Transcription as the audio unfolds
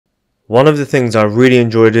One of the things I really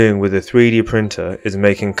enjoy doing with a 3D printer is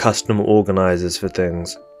making custom organizers for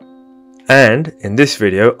things. And in this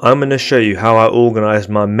video I'm going to show you how I organized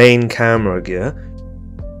my main camera gear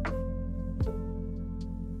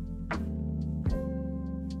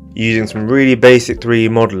using some really basic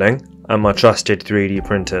 3D modeling and my trusted 3D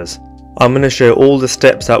printers. I'm going to show all the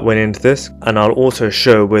steps that went into this, and I'll also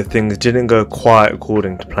show where things didn't go quite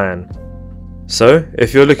according to plan. So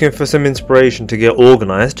if you're looking for some inspiration to get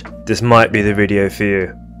organized, this might be the video for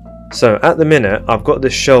you. So at the minute I've got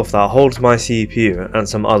this shelf that holds my CPU and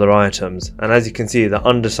some other items, and as you can see the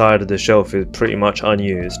underside of the shelf is pretty much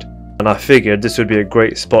unused, and I figured this would be a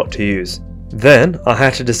great spot to use. Then I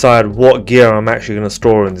had to decide what gear I'm actually going to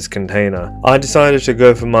store in this container. I decided to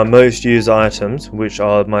go for my most used items, which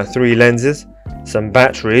are my 3 lenses, some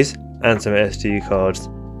batteries and some SD cards.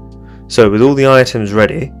 So with all the items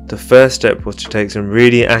ready, the first step was to take some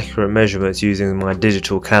really accurate measurements using my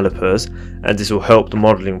digital calipers, and this will help the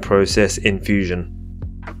modelling process in Fusion.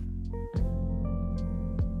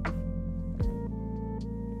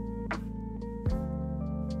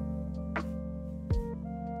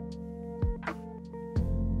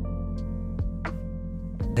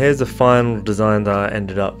 Here's the final design that I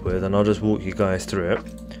ended up with, and I'll just walk you guys through it.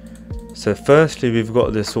 So firstly we've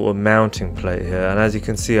got this sort of mounting plate here, and as you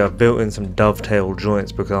can see I've built in some dovetail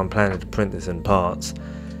joints because I'm planning to print this in parts.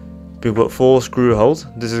 We've got 4 screw holes.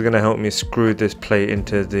 This is going to help me screw this plate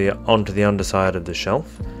onto the underside of the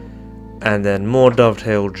shelf, and then more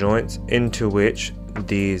dovetail joints into which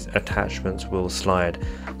these attachments will slide.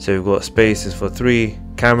 So we've got spaces for 3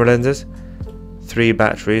 camera lenses, 3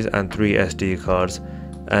 batteries and 3 SD cards.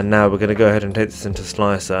 And now we're going to go ahead and take this into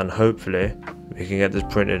Slicer, and hopefully we can get this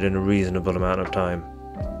printed in a reasonable amount of time.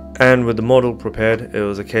 And with the model prepared, it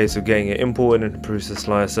was a case of getting it imported into Prusa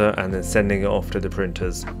Slicer and then sending it off to the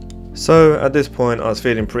printers. So at this point I was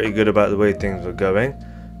feeling pretty good about the way things were going,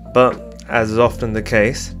 but as is often the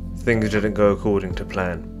case, things didn't go according to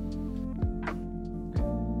plan.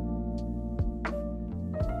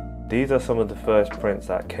 These are some of the first prints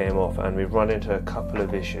that came off, and we've run into a couple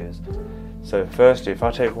of issues. So firstly, if I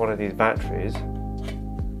take one of these batteries,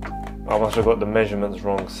 I must have got the measurements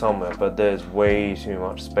wrong somewhere, but there's way too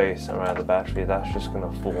much space around the battery. That's just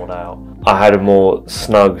going to fall out. I had a more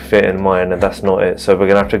snug fit in mind, and that's not it. So we're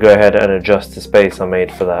going to have to go ahead and adjust the space I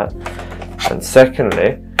made for that. And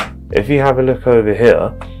secondly, if you have a look over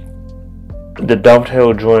here, the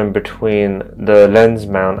dovetail joint between the lens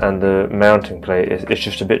mount and the mounting plate is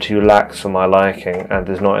just a bit too lax for my liking, and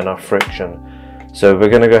there's not enough friction. So we're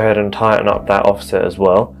going to go ahead and tighten up that offset as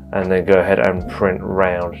well, and then go ahead and print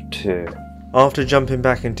round 2. After jumping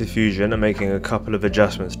back into Fusion and making a couple of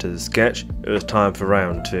adjustments to the sketch, it was time for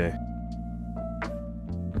round 2.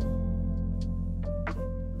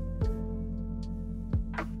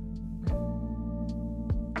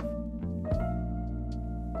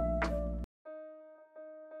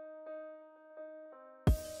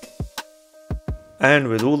 And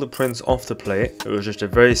with all the prints off the plate, it was just a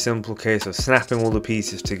very simple case of snapping all the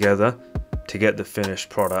pieces together to get the finished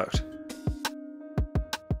product.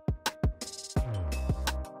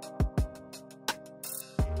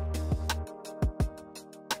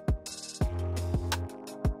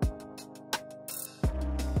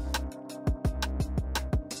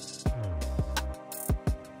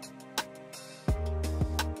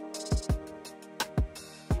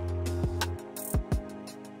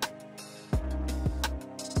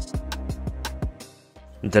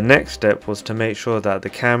 The next step was to make sure that the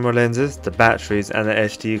camera lenses, the batteries and the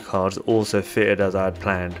SD cards also fitted as I had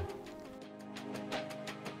planned.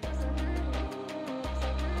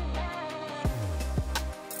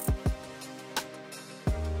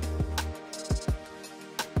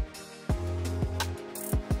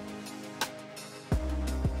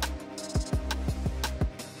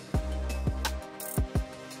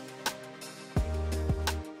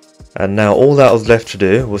 And now all that was left to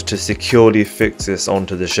do was to securely fix this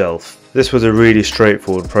onto the shelf. This was a really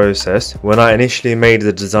straightforward process. When I initially made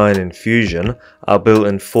the design in Fusion, I built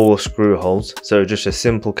in 4 screw holes, so just a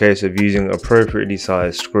simple case of using appropriately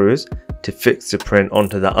sized screws to fix the print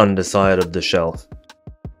onto the underside of the shelf.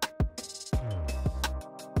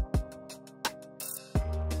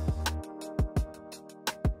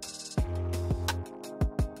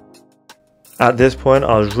 At this point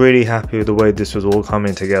I was really happy with the way this was all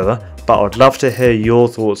coming together, but I would love to hear your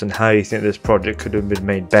thoughts on how you think this project could have been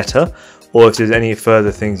made better, or if there's any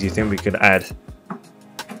further things you think we could add.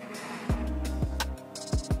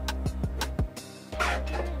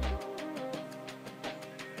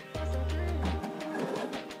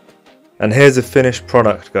 And here's the finished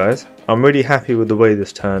product, guys. I'm really happy with the way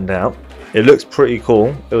this turned out. It looks pretty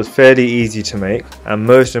cool, it was fairly easy to make, and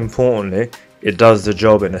most importantly, it does the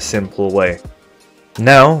job in a simple way.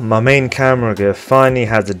 Now, my main camera gear finally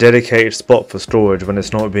has a dedicated spot for storage when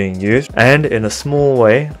it's not being used, and in a small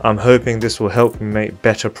way, I'm hoping this will help me make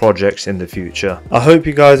better projects in the future. I hope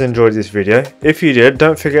you guys enjoyed this video. If you did,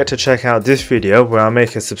 don't forget to check out this video where I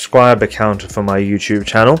make a subscriber counter for my YouTube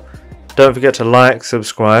channel. Don't forget to like,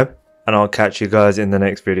 subscribe, and I'll catch you guys in the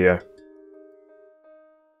next video.